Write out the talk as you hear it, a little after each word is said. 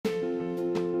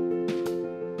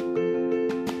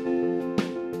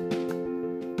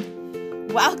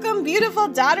Welcome, beautiful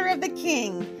daughter of the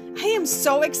King. I am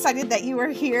so excited that you are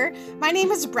here. My name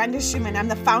is Brenda Schumann. I'm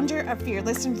the founder of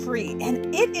Fearless and Free,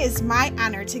 and it is my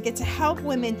honor to get to help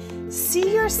women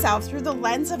see yourself through the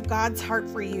lens of God's heart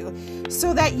for you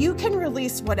so that you can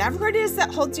release whatever it is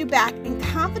that holds you back and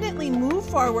confidently move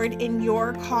forward in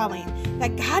your calling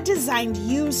that God designed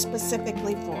you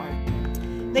specifically for.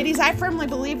 Ladies, I firmly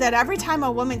believe that every time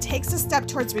a woman takes a step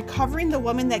towards recovering the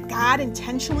woman that God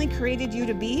intentionally created you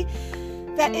to be,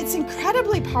 that it's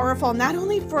incredibly powerful, not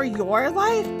only for your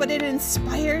life, but it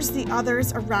inspires the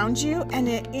others around you and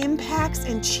it impacts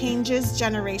and changes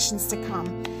generations to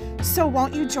come. So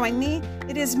won't you join me?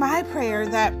 It is my prayer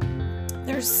that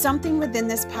there's something within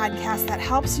this podcast that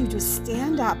helps you to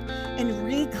stand up and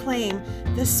reclaim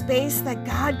the space that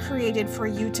God created for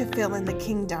you to fill in the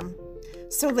kingdom.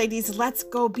 So ladies, let's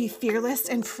go be fearless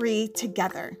and free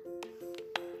together.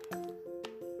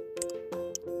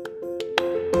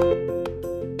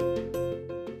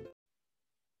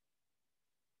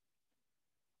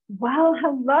 Well,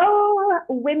 hello,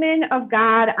 women of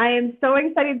God. I am so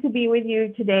excited to be with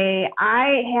you today.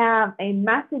 I have a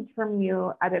message from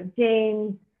you out of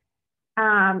James,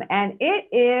 and it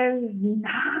is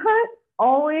not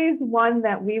always one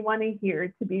that we want to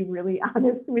hear, to be really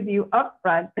honest with you up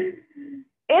front.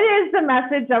 It is the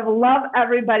message of love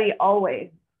everybody always.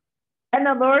 And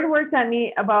the Lord worked on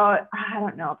me about,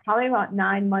 probably about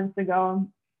 9 months ago.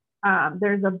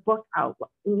 There's a book out,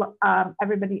 Love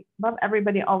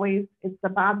Everybody Always. It's the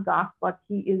Bob Goff book.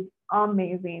 He is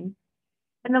amazing.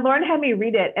 And the Lord had me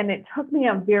read it, and it took me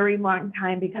a very long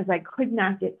time because I could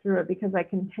not get through it because I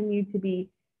continued to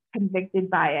be convicted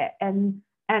by it. And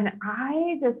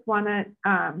I just want to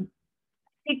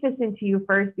speak this into you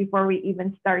first before we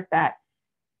even start that.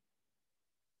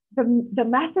 The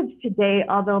message today,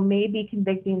 although may be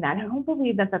convicting, that I don't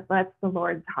believe that that's the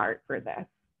Lord's heart for this.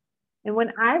 And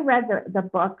when I read the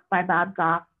book by Bob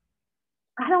Goff,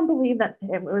 I don't believe that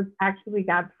it was actually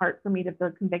God's heart for me to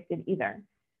feel convicted either.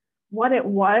 What it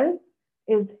was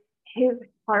is his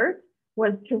heart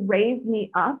was to raise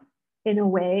me up in a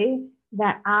way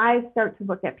that I start to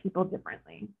look at people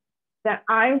differently, that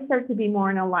I start to be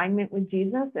more in alignment with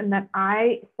Jesus, and that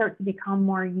I start to become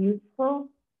more useful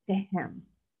to him.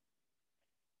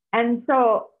 And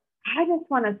so I just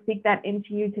want to speak that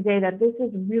into you today, that this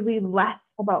is really less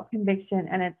about conviction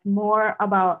and it's more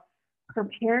about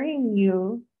preparing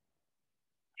you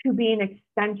to be an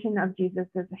extension of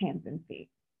Jesus's hands and feet.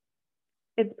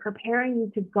 It's preparing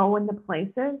you to go in the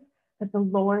places that the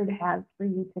Lord has for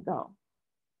you to go,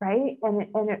 right?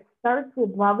 And it starts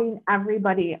with loving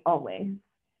everybody always.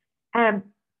 And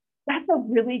that's a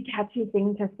really catchy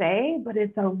thing to say, but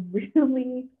it's a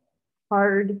really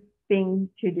hard thing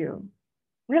to do.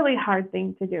 Really hard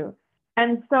thing to do.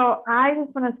 And so I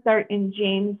just want to start in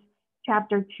James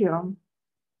chapter 2.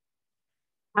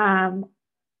 And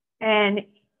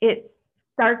it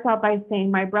starts out by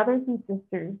saying, my brothers and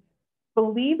sisters,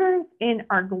 believers in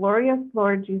our glorious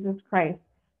Lord Jesus Christ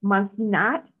must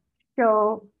not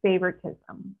show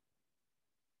favoritism.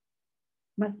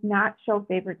 Must not show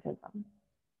favoritism.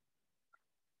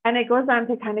 And it goes on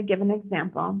to kind of give an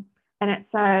example. And it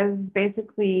says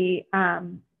basically,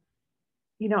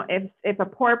 if a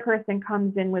poor person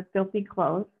comes in with filthy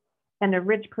clothes and a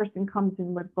rich person comes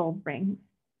in with gold rings,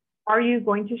 are you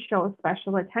going to show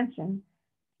special attention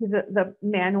to the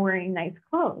man wearing nice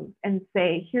clothes and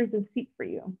say, here's a seat for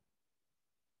you?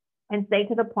 And say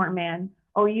to the poor man,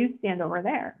 oh, you stand over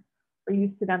there, or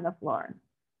you sit on the floor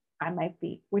by my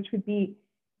feet, which would be,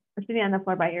 or sitting on the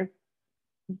floor by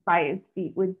his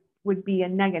feet would be a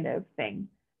negative thing.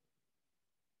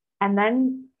 And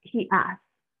then he asks,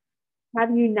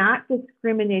 have you not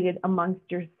discriminated amongst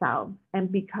yourselves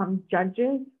and become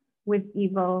judges with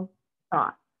evil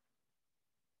thoughts?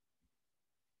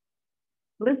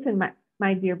 Listen,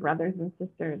 my dear brothers and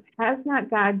sisters, has not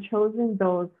God chosen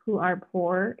those who are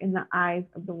poor in the eyes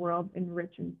of the world and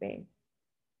rich in faith,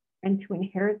 and to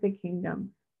inherit the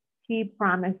kingdom he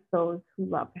promised those who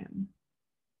love him?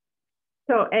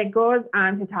 So it goes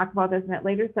on to talk about this, and it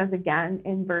later says again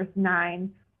in verse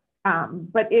 9,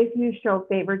 but if you show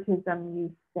favoritism,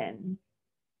 you sin.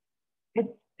 It's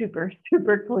super,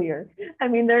 super clear. I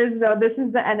mean, this is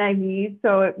the NIV,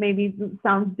 so it maybe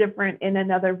sounds different in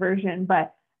another version,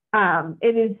 but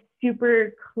it is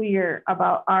super clear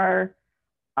about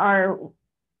the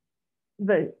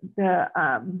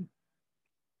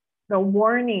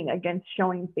warning against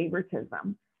showing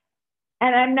favoritism.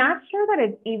 And I'm not sure that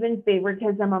it's even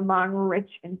favoritism among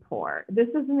rich and poor. This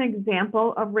is an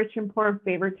example of rich and poor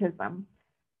favoritism.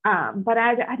 But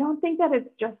I don't think that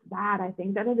it's just that. I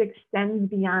think that it extends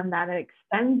beyond that. It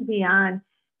extends beyond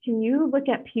Can you look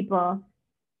at people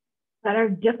that are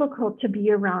difficult to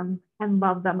be around and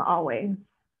love them always?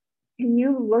 Can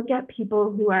you look at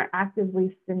people who are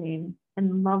actively sinning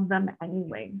and love them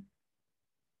anyway?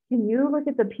 Can you look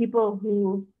at the people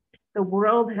who the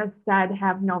world has said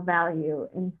have no value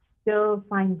and still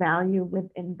find value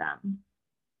within them?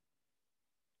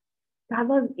 God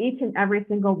loves each and every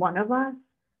single one of us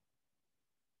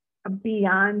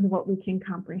beyond what we can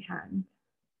comprehend.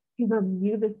 He loves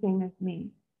you the same as me.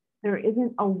 There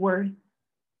isn't a worth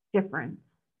difference,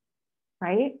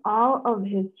 right? All of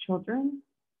his children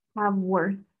have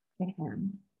worth to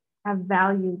him, have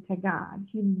value to God.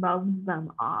 He loves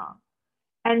them all.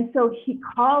 And so he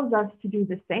calls us to do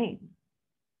the same,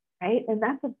 right? And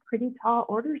that's a pretty tall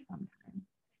order sometimes,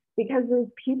 because there's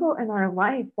people in our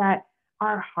life that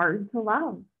are hard to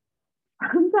love.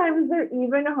 Sometimes they're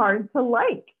even hard to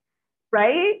like,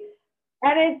 right?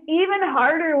 And it's even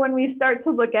harder when we start to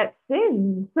look at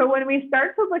sin. So when we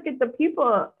start to look at the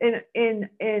people in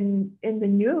the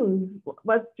news,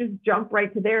 let's just jump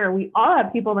right to there. We all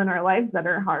have people in our lives that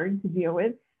are hard to deal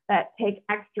with, that take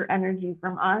extra energy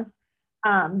from us,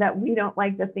 that we don't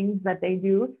like the things that they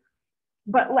do.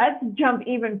 But let's jump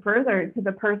even further to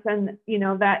the person,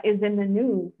 that is in the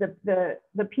news,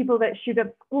 the people that shoot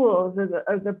up schools,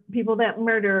 or the people that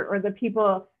murder, or the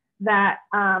people that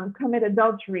commit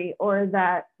adultery, or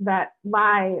that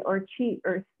lie or cheat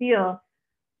or steal,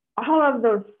 all of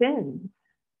those sins.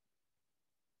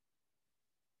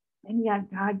 And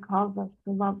yet God calls us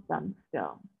to love them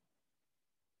still.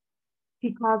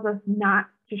 He calls us not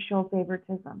to show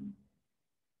favoritism,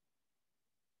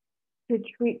 to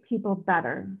treat people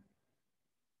better,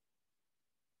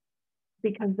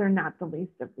 because they're not the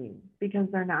least of these, because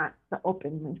they're not the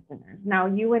openly sinners. Now,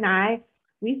 you and I,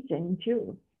 we sin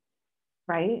too,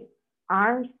 right?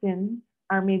 Our sins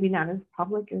are maybe not as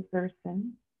public as their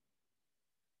sin,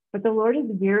 but the Lord is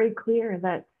very clear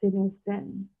that sin is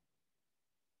sin.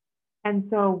 And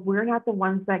so we're not the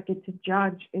ones that get to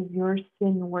judge, is your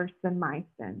sin worse than my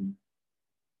sin?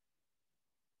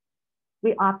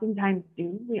 We oftentimes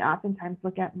do. We oftentimes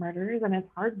look at murders, and it's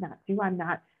hard not to.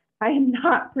 I am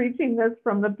not preaching this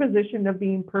from the position of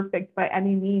being perfect by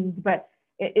any means, but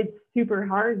it's super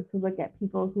hard to look at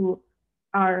people who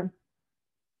are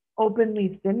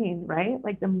openly sinning, right?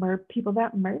 Like the people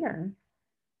that murder.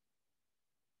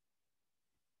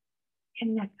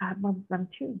 And yet God loves them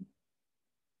too.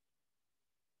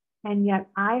 And yet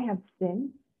I have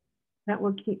sinned that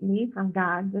will keep me from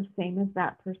God the same as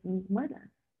that person's murder.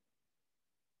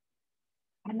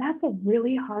 And that's a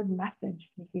really hard message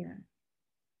to hear.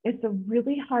 It's a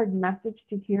really hard message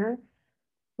to hear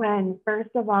when, first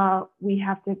of all, we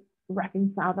have to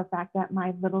reconcile the fact that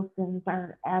my little sins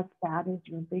are as bad as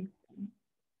your big sins.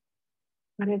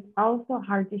 But it's also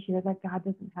hard to hear that God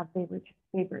doesn't have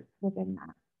favorites within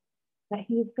that. That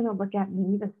he's going to look at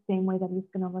me the same way that he's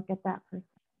going to look at that person.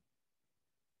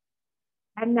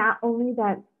 And not only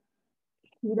that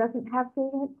he doesn't have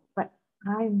favorites, but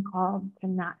I'm called to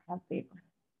not have favorites.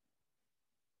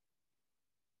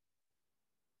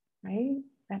 Right?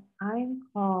 That I'm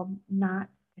called not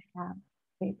to have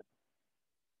favorites.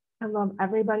 I love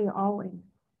everybody always,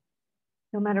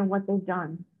 no matter what they've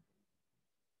done.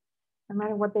 No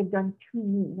matter what they've done to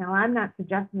me. Now, I'm not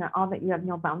suggesting that you have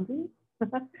no boundaries.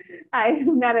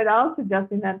 I'm not at all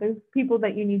suggesting that. There's people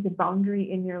that you need to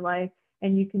boundary in your life,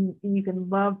 and you can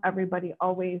love everybody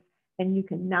always, and you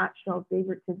cannot show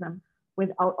favoritism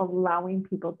without allowing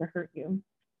people to hurt you.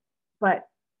 But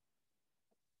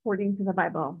according to the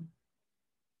Bible,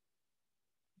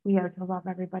 we are to love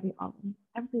everybody always,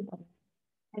 everybody,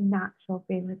 and not show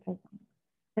favoritism.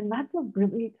 And that's a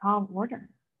really tall order,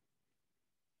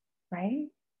 right?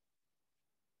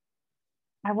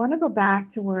 I want to go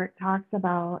back to where it talks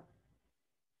about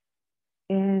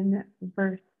in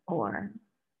verse 4,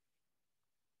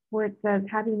 where it says,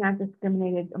 having not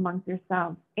discriminated amongst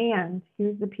yourselves, and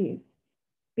here's the piece,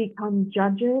 become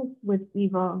judges with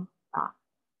evil thoughts.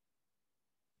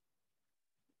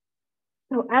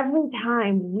 So every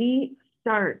time we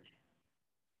start,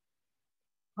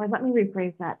 or let me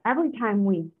rephrase that, every time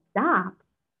we stop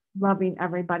loving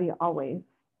everybody always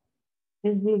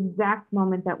is the exact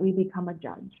moment that we become a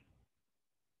judge.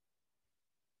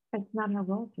 It's not our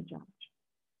role to judge,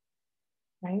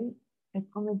 right? It's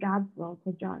only God's role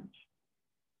to judge.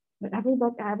 But every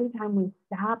time we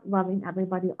stop loving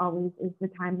everybody always is the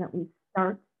time that we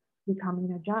start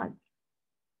becoming a judge.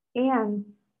 And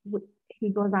he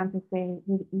goes on to say,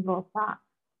 with evil thoughts.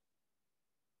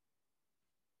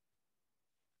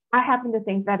 I happen to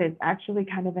think that it's actually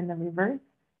kind of in the reverse.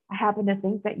 I happen to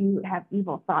think that you have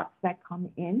evil thoughts that come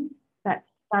in that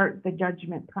start the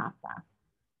judgment process.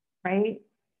 right?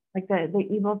 Like the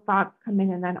evil thoughts come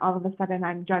in, and then all of a sudden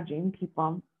I'm judging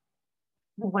people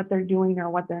for what they're doing or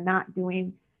what they're not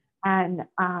doing. And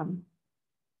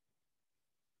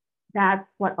that's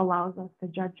what allows us to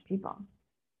judge people.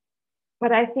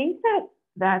 But I think that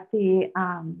the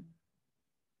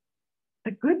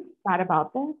good part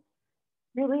about this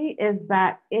really is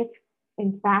that if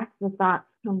in fact the thoughts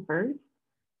come first,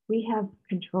 we have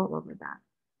control over that.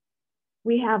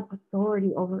 We have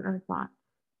authority over our thoughts.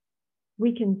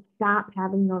 We can stop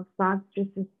having those thoughts just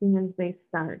as soon as they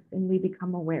start and we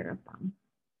become aware of them.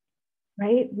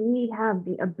 Right? We have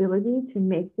the ability to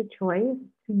make the choice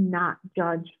to not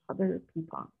judge other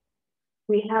people.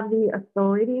 We have the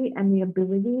authority and the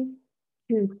ability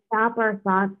to stop our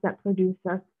thoughts that produce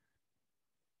us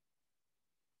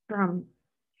from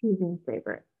choosing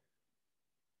favorites.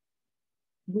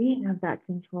 We have that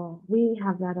control. We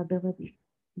have that ability.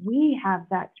 We have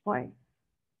that choice.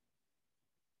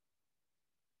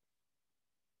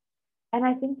 And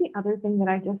I think the other thing that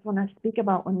I just want to speak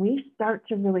about when we start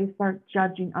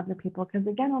judging other people, because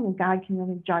again, only God can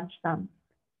really judge them,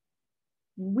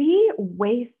 we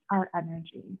waste our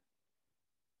energy.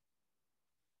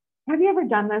 Have you ever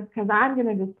done this? Because I'm going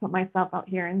to just put myself out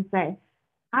here and say,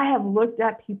 I have looked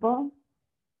at people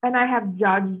and I have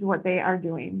judged what they are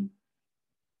doing.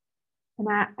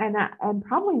 And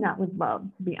probably not with love,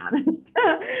 to be honest.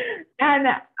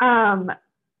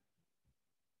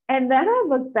 And then I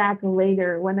look back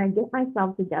later when I get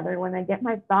myself together, when I get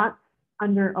my thoughts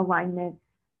under alignment,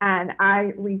 and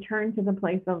I return to the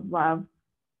place of love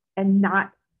and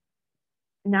not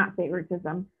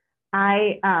favoritism.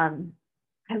 I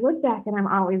look back and I'm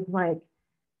always like,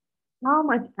 how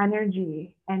much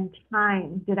energy and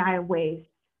time did I waste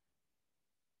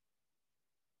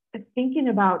thinking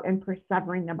about and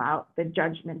persevering about the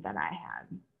judgment that I had?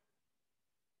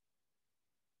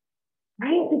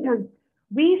 Right? Because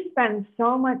we spend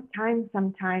so much time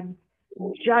sometimes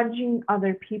judging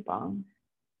other people,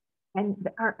 and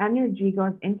our energy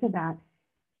goes into that.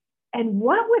 And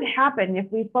what would happen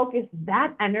if we focused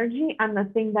that energy on the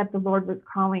thing that the Lord was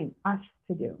calling us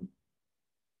to do?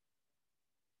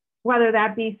 Whether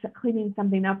that be cleaning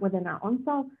something up within our own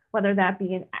self, whether that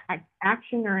be an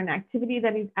action or an activity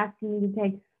that he's asking you to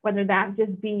take, whether that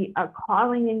just be a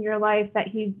calling in your life that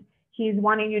he's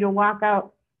wanting you to walk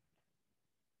out.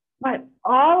 But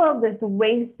all of this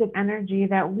wasted energy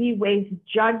that we waste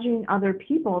judging other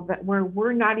people that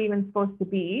we're not even supposed to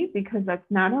be, because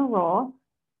that's not our role.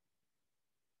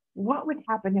 What would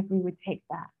happen if we would take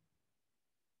that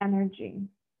energy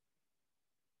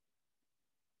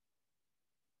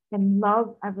and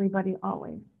love everybody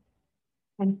always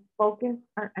and focus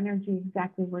our energy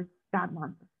exactly where God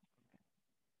wants us?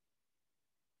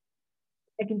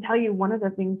 I can tell you one of the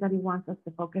things that he wants us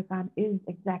to focus on is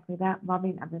exactly that,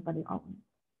 loving everybody always.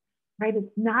 Right?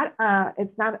 It's not a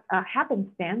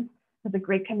happenstance that the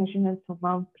Great Commission is to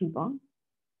love people.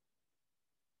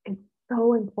 It's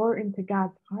so important to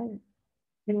God's heart.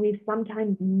 And we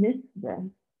sometimes miss this,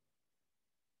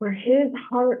 where his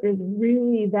heart is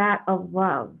really that of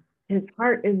love. His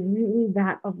heart is really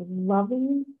that of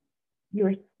loving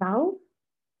yourself,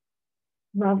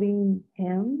 loving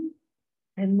him,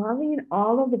 and loving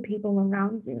all of the people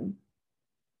around you,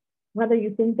 whether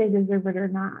you think they deserve it or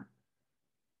not.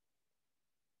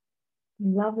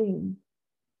 Loving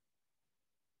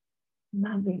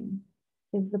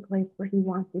is the place where he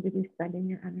wants you to be spending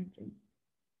your energy.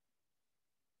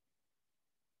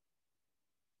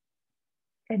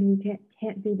 And you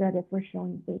can't do that if we're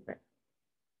showing favorites,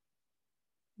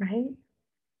 right?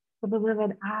 So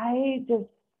beloved, I just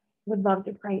would love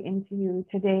to pray into you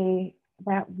today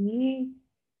that we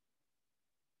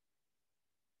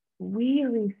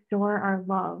restore our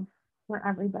love for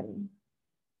everybody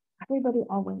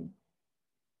always.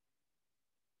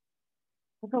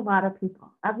 That's a lot of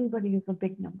people. Everybody is a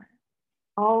big number.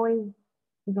 Always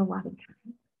is a lot of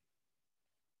time.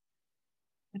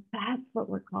 But that's what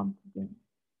we're called to do.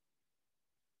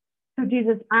 So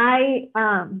Jesus, I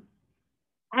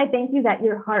thank you that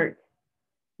your heart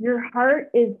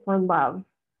is for love.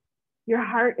 Your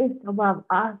heart is to love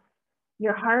us.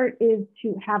 Your heart is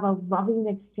to have a loving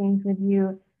exchange with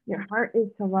you. Your heart is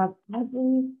to love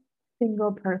every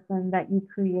single person that you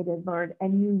created, Lord,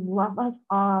 and you love us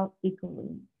all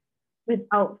equally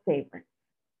without favor.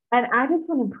 And I just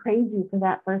want to praise you for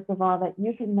that, first of all, that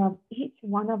you can love each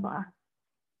one of us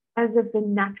as if the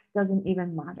next doesn't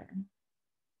even matter.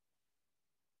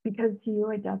 Because to you,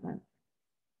 it doesn't.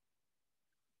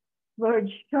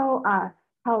 Lord, show us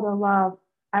how to love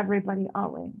everybody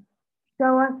always.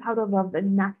 Show us how to love the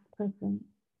next person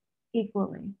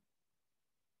equally.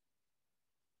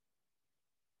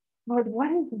 Lord,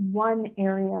 what is one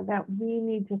area that we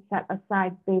need to set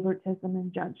aside favoritism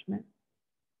and judgment?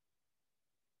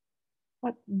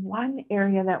 What's one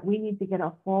area that we need to get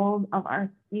a hold of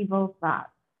our evil thoughts?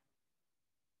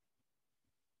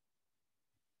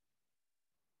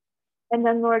 And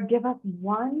then, Lord, give us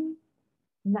one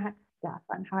next step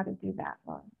on how to do that,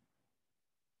 Lord.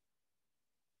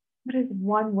 What is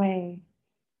one way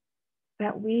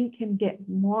that we can get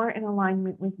more in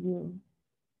alignment with you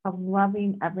of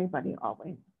loving everybody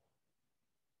always?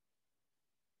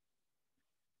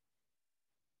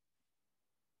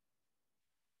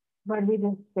 Lord, we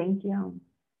just thank you.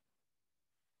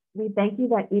 We thank you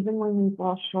that even when we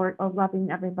fall short of loving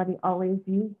everybody always,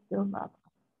 you still love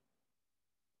us.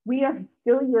 We are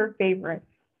still your favorites.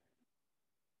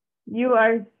 You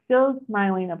are still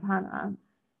smiling upon us.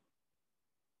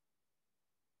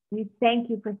 We thank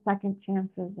you for second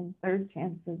chances and third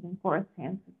chances and fourth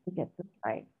chances to get this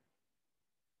right.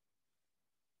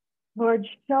 Lord,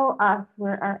 show us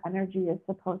where our energy is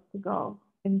supposed to go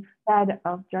instead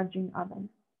of judging others.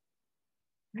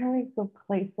 Where is the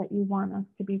place that you want us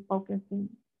to be focusing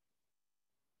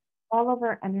all of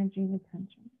our energy and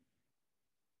attention?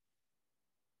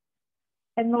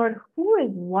 And Lord, who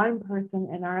is one person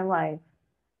in our life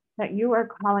that you are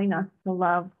calling us to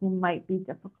love who might be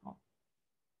difficult?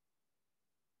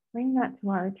 Bring that to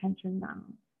our attention now.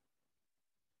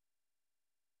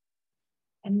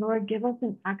 And Lord, give us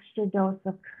an extra dose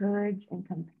of courage and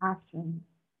compassion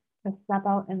to step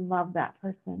out and love that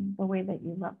person the way that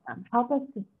you love them. Help us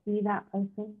to see that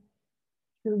person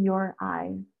through your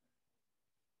eyes.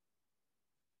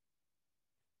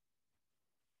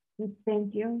 We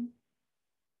thank you.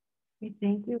 We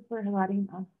thank you for letting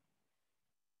us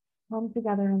come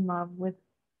together in love with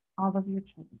all of your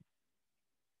children.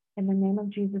 In the name of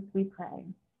Jesus, we pray.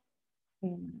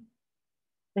 Amen.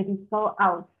 That you go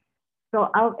out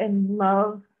and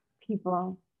love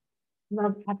people,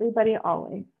 love everybody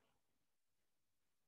always.